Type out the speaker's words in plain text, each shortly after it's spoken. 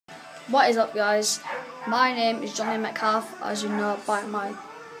What is up, guys? My name is Johnny Metcalf, as you know by my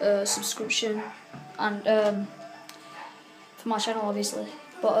subscription and for my channel, obviously.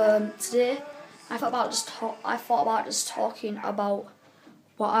 But today I thought about just talking about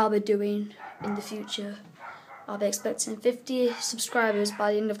what I'll be doing in the future. I'll be expecting 50 subscribers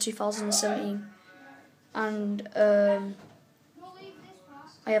by the end of 2017, and I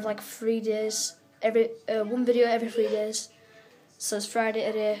have like 3 days, one video every 3 days. So it's Friday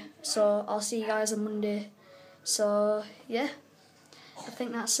today, so I'll see you guys on Monday. So yeah, I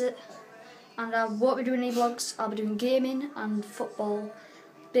think that's it. And I won't be doing any vlogs. I'll be doing gaming and football,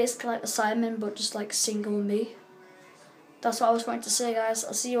 basically like the Simon, but just like single me. That's what I was trying to say, guys.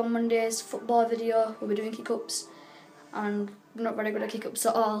 I'll see you on Monday's football video. We'll be doing kick-ups, and I'm not very good at kick-ups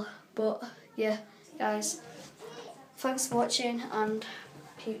at all. But yeah, guys, thanks for watching and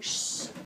peace.